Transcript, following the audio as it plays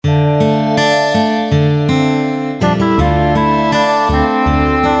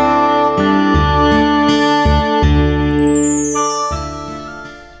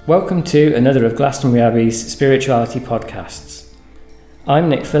Welcome to another of Glastonbury Abbey's spirituality podcasts. I'm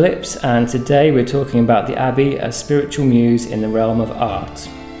Nick Phillips, and today we're talking about the Abbey as spiritual muse in the realm of art.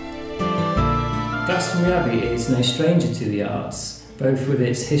 Glastonbury Abbey is no stranger to the arts, both with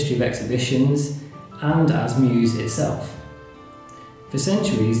its history of exhibitions and as muse itself. For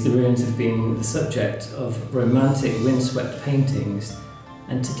centuries, the ruins have been the subject of romantic windswept paintings,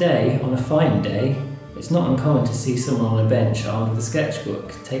 and today, on a fine day, it's not uncommon to see someone on a bench armed with a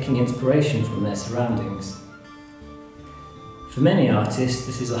sketchbook, taking inspiration from their surroundings. For many artists,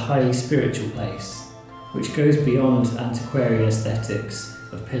 this is a highly spiritual place, which goes beyond antiquarian aesthetics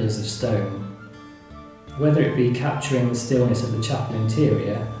of pillars of stone. Whether it be capturing the stillness of the chapel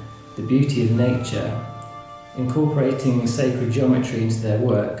interior, the beauty of nature, incorporating sacred geometry into their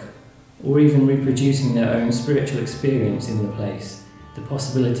work, or even reproducing their own spiritual experience in the place, the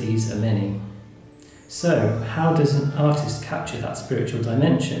possibilities are many. So, how does an artist capture that spiritual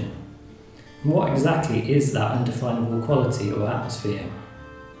dimension? And what exactly is that undefinable quality or atmosphere?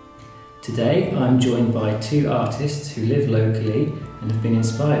 Today, I'm joined by two artists who live locally and have been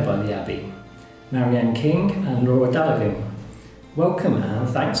inspired by the Abbey, Marianne King and Laura Dallaghan. Welcome, and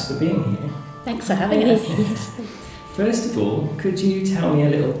thanks for being here. Thanks for having us. First of all, could you tell me a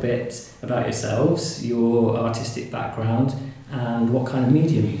little bit about yourselves, your artistic background, and what kind of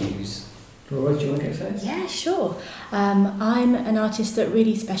medium you use? Laura, do you want to go first? Yeah, sure. I'm an artist that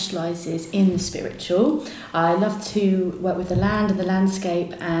really specialises in the spiritual. I love to work with the land and the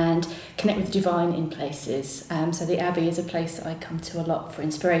landscape and connect with the divine in places. So the Abbey is a place that I come to a lot for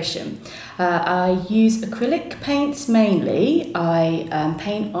inspiration. I use acrylic paints mainly. I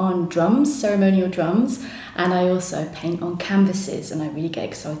paint on drums, ceremonial drums, and I also paint on canvases, and I really get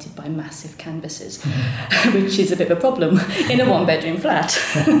excited by massive canvases, which is a bit of a problem in a one-bedroom flat.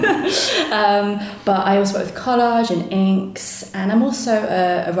 But I also work with collage and inks, and I'm also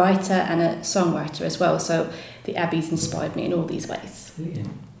a writer and a songwriter as well, so the Abbey's inspired me in all these ways. Brilliant.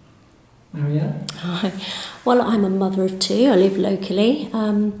 Marianne? Hi. Well, I'm a mother of two. I live locally.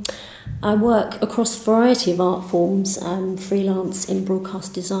 I work across a variety of art forms, freelance in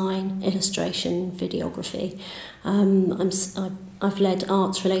broadcast design, illustration, videography. I've led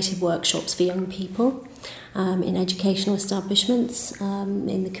arts-related workshops for young people in educational establishments,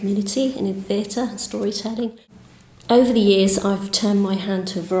 in the community, and in theatre and storytelling. Over the years, I've turned my hand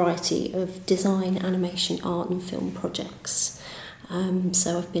to a variety of design, animation, art and film projects.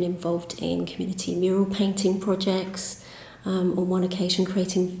 So I've been involved in community mural painting projects, on one occasion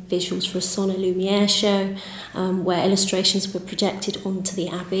creating visuals for a Sonne Lumiere show, where illustrations were projected onto the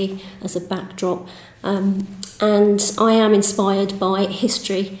Abbey as a backdrop. And I am inspired by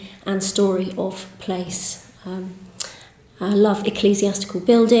history and story of place. I love ecclesiastical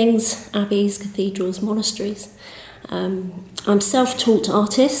buildings, abbeys, cathedrals, monasteries. I'm a self-taught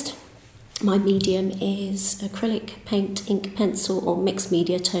artist. My medium is acrylic, paint, ink, pencil or mixed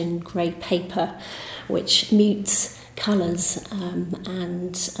media tone grey paper, which mutes colours,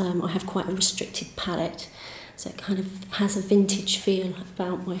 and I have quite a restricted palette, so it kind of has a vintage feel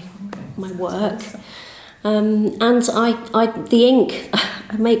about my work. And the ink,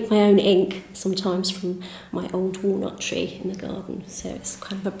 I make my own ink sometimes from my old walnut tree in the garden, so it's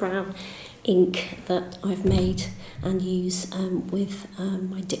kind of a brown ink that I've made and use with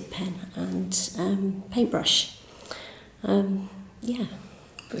my dip pen and paintbrush. Yeah.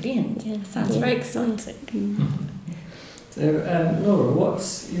 Brilliant. Yeah, sounds very exciting. Mm-hmm. So, Laura,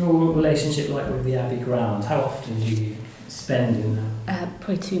 what's your relationship like with the Abbey ground? How often do you spend in that?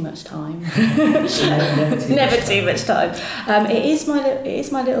 Probably too much time. Never too much time. It is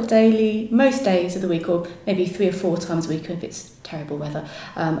my little daily, most days of the week, or maybe 3 or 4 times a week if it's terrible weather.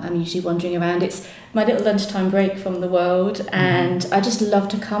 I'm usually wandering around. It's my little lunchtime break from the world, and I just love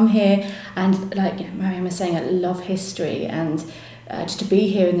to come here and, like Marianne was saying, I love history and just to be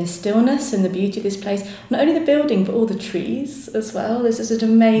here in this stillness and the beauty of this place. Not only the building, but all the trees as well. There's just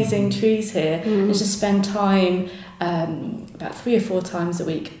amazing trees here. And just spend time about 3 or 4 times a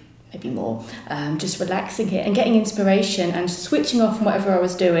week, maybe more, just relaxing here and getting inspiration and switching off from whatever I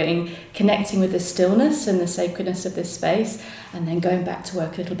was doing, connecting with the stillness and the sacredness of this space, and then going back to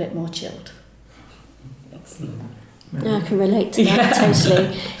work a little bit more chilled. Excellent. Yeah, I can relate to that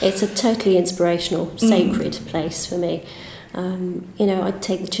totally. It's a totally inspirational, sacred place for me. I'd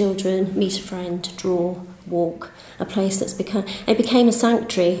take the children, meet a friend, draw, walk, a place it became a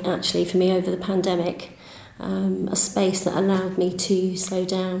sanctuary actually for me over the pandemic, a space that allowed me to slow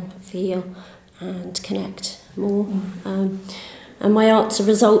down, feel and connect more. And my art's a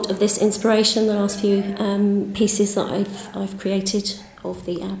result of this inspiration, the last few pieces that I've created of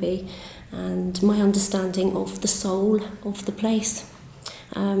the Abbey and my understanding of the soul of the place.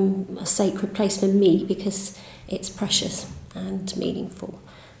 a sacred place for me because it's precious and meaningful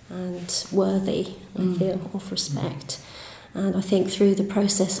and worthy, I feel, of respect. And I think through the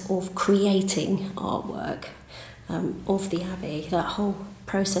process of creating artwork of the Abbey, that whole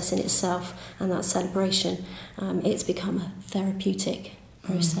process in itself and that celebration, it's become a therapeutic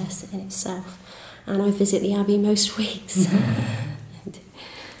process in itself. And I visit the Abbey most weeks.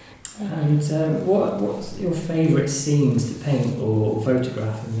 And what's your favourite scenes to paint or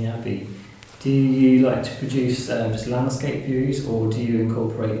photograph in the Abbey? Do you like to produce just landscape views, or do you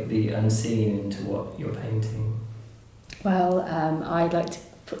incorporate the unseen into what you're painting? Well, I'd like to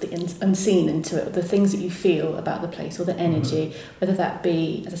put the unseen into it, the things that you feel about the place or the energy, whether that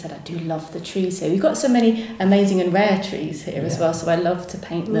be, as I said, I do love the trees here. We've got so many amazing and rare trees here as well, so I love to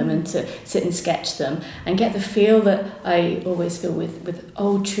paint them and to sit and sketch them and get the feel that I always feel with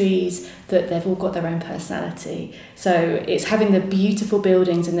old trees, that they've all got their own personality. So it's having the beautiful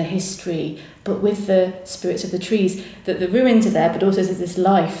buildings and the history, but with the spirits of the trees, that the ruins are there, but also there's this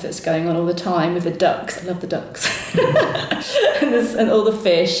life that's going on all the time with the ducks. I love the ducks. and all the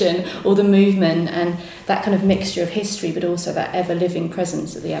fish and all the movement and that kind of mixture of history, but also that ever-living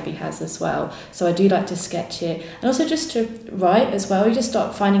presence that the Abbey has as well. So I do like to sketch it. And also just to write as well. You just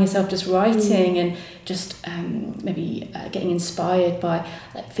start finding yourself just writing and just maybe getting inspired by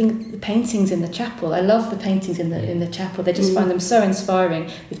the paintings in the chapel. I love the paintings in the chapel. They just find them so inspiring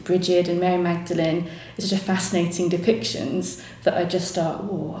with Bridget and Mary Magdalene. It's such a fascinating depictions that I just start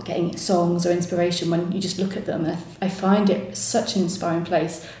getting songs or inspiration when you just look at them. And I find it such an inspiring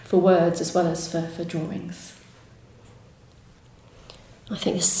place for words as well as for drawings. I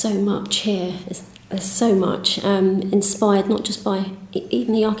think there's so much here. There's so much inspired, not just by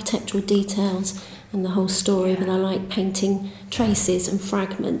even the architectural details and the whole story, but I like painting traces and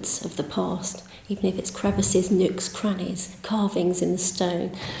fragments of the past, even if it's crevices, nooks, crannies, carvings in the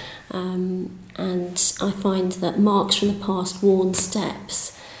stone. And I find that marks from the past, worn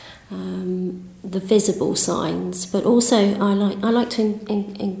steps, the visible signs, but also I like to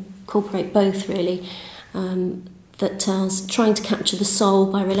incorporate both really. That tells, trying to capture the soul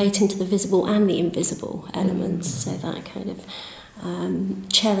by relating to the visible and the invisible elements, so that kind of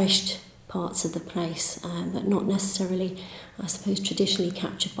cherished parts of the place that not necessarily, I suppose, traditionally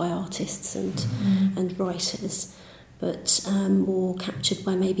captured by artists and writers, but more captured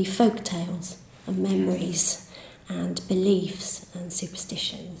by maybe folk tales and memories and beliefs and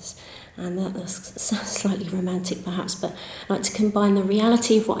superstitions. And that's slightly romantic perhaps, but I like to combine the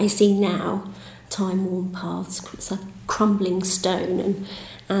reality of what I see now, time-worn paths, it's like crumbling stone,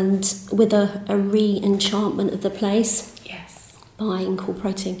 and with a re-enchantment of the place. Yes. By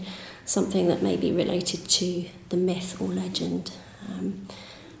incorporating something that may be related to the myth or legend,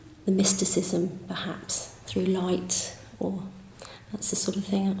 the mysticism perhaps, through light, or that's the sort of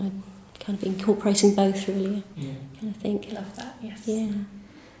thing I'm kind of incorporating both really, kind of think. Love that, yes. Yeah.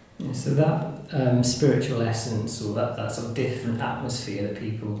 Yeah, so that spiritual essence, or that sort of different atmosphere that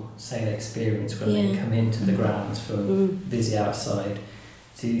people say they experience when they come into the grounds from busy outside,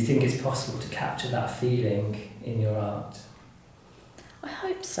 do you think it's possible to capture that feeling in your art? I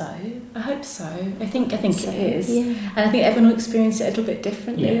hope so. I think so. It is. Yeah. And I think everyone will experience it a little bit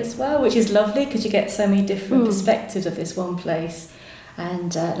differently as well, which is lovely because you get so many different perspectives of this one place.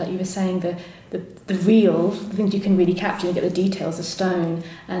 And like you were saying, the real, the things you can really capture, you get the details of stone,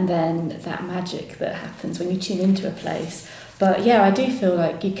 and then that magic that happens when you tune into a place. But yeah, I do feel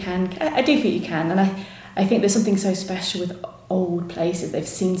like you can. I do feel you can, and I think there's something so special with old places. They've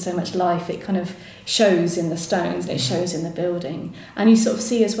seen so much life. It kind of shows in the stones, and it shows in the building. And you sort of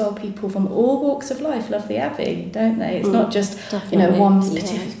see as well people from all walks of life love the Abbey, don't they? It's not just one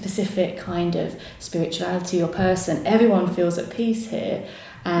specific kind of spirituality or person. Everyone feels at peace here.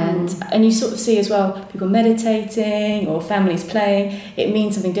 And you sort of see as well people meditating or families playing. It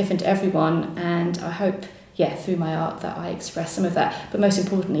means something different to everyone, and I hope through my art that I express some of that, but most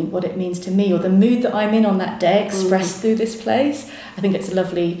importantly what it means to me, or the mood that I'm in on that day, expressed through this place. I think it's a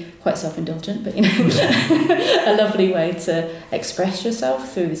lovely, quite self-indulgent, but a lovely way to express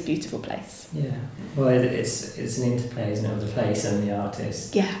yourself through this beautiful place. Yeah, well, it's an interplay, isn't it, of the place and the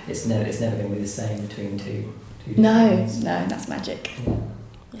artist. Yeah, it's never going to be the same between two no, that's magic.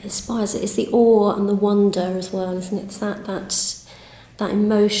 It inspires it. It's the awe and the wonder as well, isn't it? It's that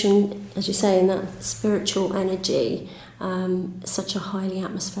emotion, as you say, and that spiritual energy. Such a highly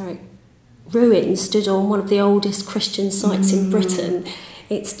atmospheric ruin stood on one of the oldest Christian sites in Britain.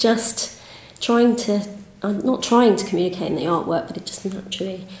 It's just not trying to communicate in the artwork, but it just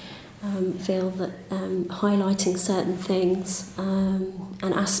naturally feel that highlighting certain things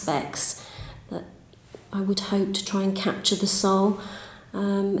and aspects that I would hope to try and capture the soul.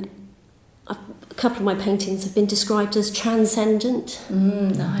 A couple of my paintings have been described as transcendent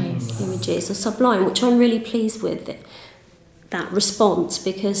Nice. images, or sublime, which I'm really pleased with, that response,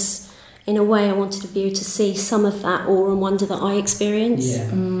 because in a way I wanted the viewer to see some of that awe and wonder that I experience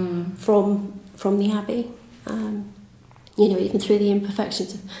from the Abbey. Even through the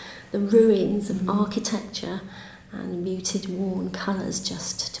imperfections of the ruins of architecture and muted worn colours,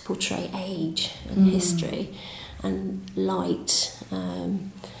 just to portray age and history and light,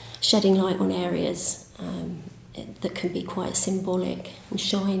 shedding light on areas that can be quite symbolic, and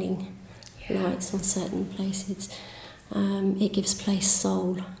shining lights on certain places. It gives place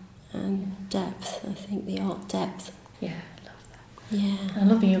soul and depth, I think, the art depth. Yeah, I love that. Yeah. I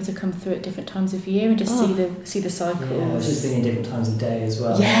love being able to come through at different times of year and just see the cycles. Yeah, it's just being different times of day as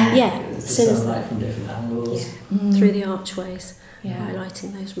well. Yeah. The sunlight from different angles. Through the archways, Yeah.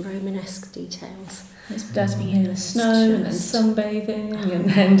 highlighting those Romanesque details. It's does being in the snow and then sunbathing and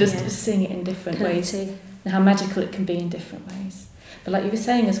then just seeing it in different ways. And how magical it can be in different ways. But like you were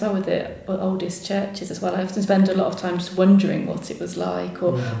saying as well with the oldest churches as well, I often spend a lot of time just wondering what it was like,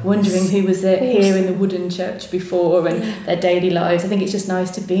 or wondering who was there here in the wooden church before, and their daily lives. I think it's just nice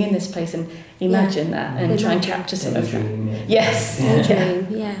to be in this place and imagine that and try and capture some of that. Yes. To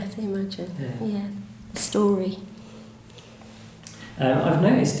imagine. Yeah. The story. I've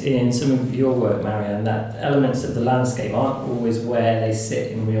noticed in some of your work, Marianne, that elements of the landscape aren't always where they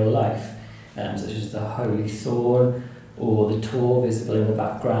sit in real life, such as the Holy Thorn or the Tor visible in the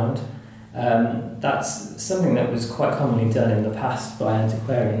background. That's something that was quite commonly done in the past by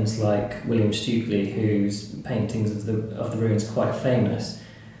antiquarians like William Stukeley, whose paintings of the ruins are quite famous.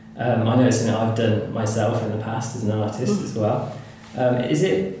 I know it's something I've done myself in the past as an artist as well. Is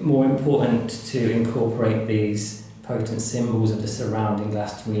it more important to incorporate these potent symbols of the surrounding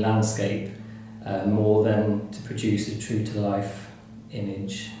Glastonbury landscape more than to produce a true-to-life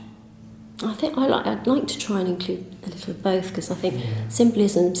image? I think I'd like to try and include a little of both, because I think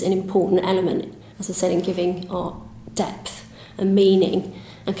symbolism's an important element, as I said, in giving art depth and meaning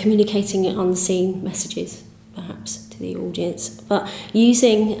and communicating unseen messages, perhaps, to the audience. But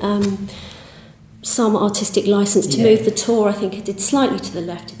using some artistic license to move the Tor, I think it did slightly to the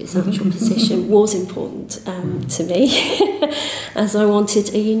left of its actual position, was important to me, as I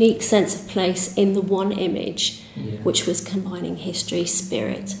wanted a unique sense of place in the one image, which was combining history,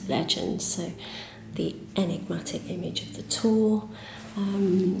 spirit, legend. So the enigmatic image of the Tor,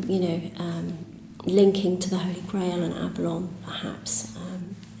 linking to the Holy Grail and Avalon, perhaps,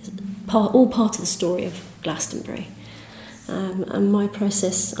 all part of the story of Glastonbury. And my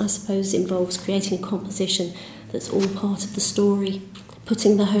process, I suppose, involves creating a composition that's all part of the story,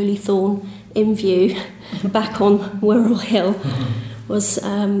 putting the Holy Thorn in view back on Wirral Hill was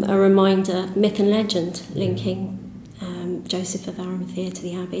a reminder, myth and legend, linking Joseph of Arimathea to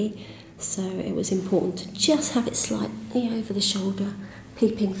the Abbey. So it was important to just have it slightly over the shoulder,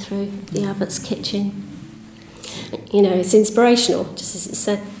 peeping through the abbot's kitchen. It's inspirational, just as it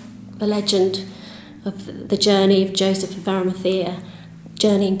said, the legend of the journey of Joseph of Arimathea,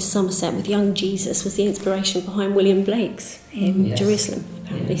 journeying to Somerset with young Jesus, was the inspiration behind William Blake's in Jerusalem,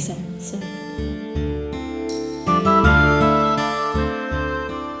 apparently so.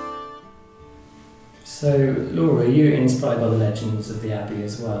 So, Laura, you're inspired by the legends of the Abbey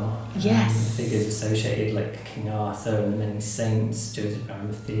as well? Yes. The figures associated like King Arthur and the many saints, Joseph of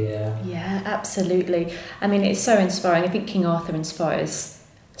Arimathea. Yeah, absolutely. I mean, it's so inspiring. I think King Arthur inspires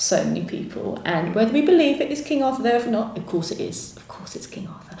so many people, and whether we believe it is King Arthur there or not, of course it is. Of course it's King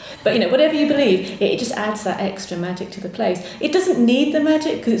Arthur. But whatever you believe, it just adds that extra magic to the place. It doesn't need the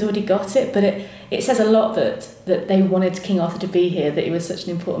magic because it's already got it, but it says a lot that they wanted King Arthur to be here, that it was such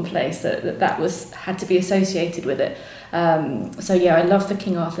an important place that had to be associated with it. I love the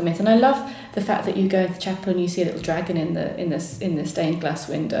King Arthur myth, and I love the fact that you go into the chapel and you see a little dragon in the stained glass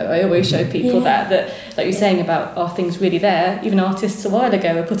window. I always show people that like you're saying about, are things really there? Even artists a while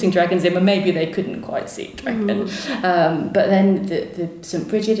ago were putting dragons in, but maybe they couldn't quite see a dragon. But then the St.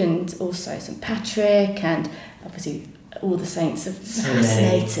 Bridget and also St. Patrick, and obviously all the saints are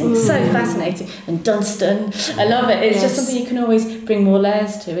fascinating, so fascinating. And Dunstan, I love it. It's just something you can always bring more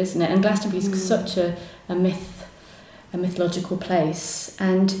layers to, isn't it? And Glastonbury is such a mythological place,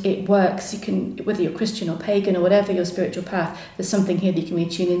 and it works. You can, whether you're Christian or pagan or whatever your spiritual path, there's something here that you can really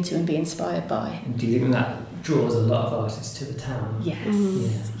tune into and be inspired by. And do you think that draws a lot of artists to the town?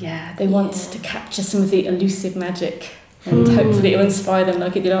 Yes. Yeah. They want to capture some of the elusive magic, and hopefully it'll inspire them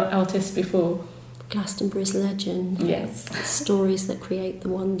like it did artists before. Glastonbury's legend. Yes. The stories that create the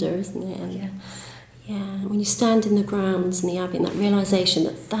wonder, isn't it? And when you stand in the grounds in the Abbey, and that realisation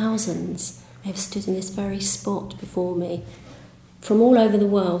that thousands have stood in this very spot before me, from all over the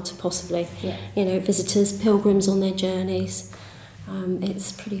world, possibly. Yeah. You know, visitors, pilgrims on their journeys.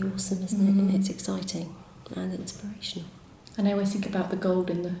 It's pretty awesome, isn't it? And it's exciting and inspirational. And I always think about the gold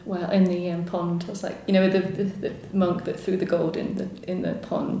in the pond. I was like, you know, the monk that threw the gold in the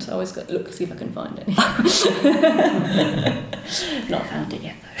pond. I always got look, see if I can find any. Not found it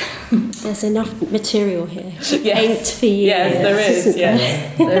yet though. There's enough material here. Yes. Paint for years. Yes, there is.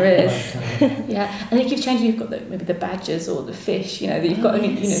 Yes, there is. Yeah. Yeah, and it keeps changing. You've got maybe the badgers or the fish. You know, that you've got. I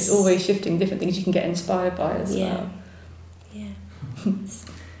mean, you know, it's always shifting. Different things you can get inspired by as well. Yeah.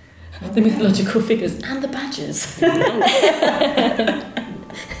 The mythological figures and the badgers.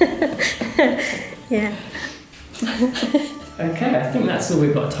 Yeah. Okay, I think that's all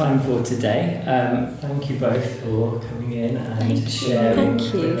we've got time for today. Thank you both for coming in and sharing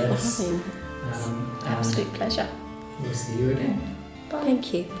Thank you with for us. having. And Absolute pleasure. we'll see you again. Bye.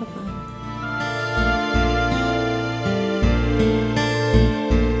 Thank you. Bye-bye.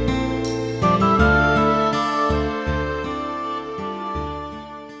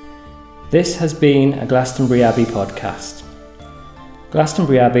 This has been a Glastonbury Abbey podcast.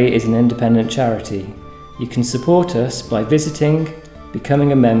 Glastonbury Abbey is an independent charity. You can support us by visiting,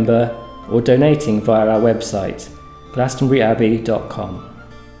 becoming a member, or donating via our website, glastonburyabbey.com.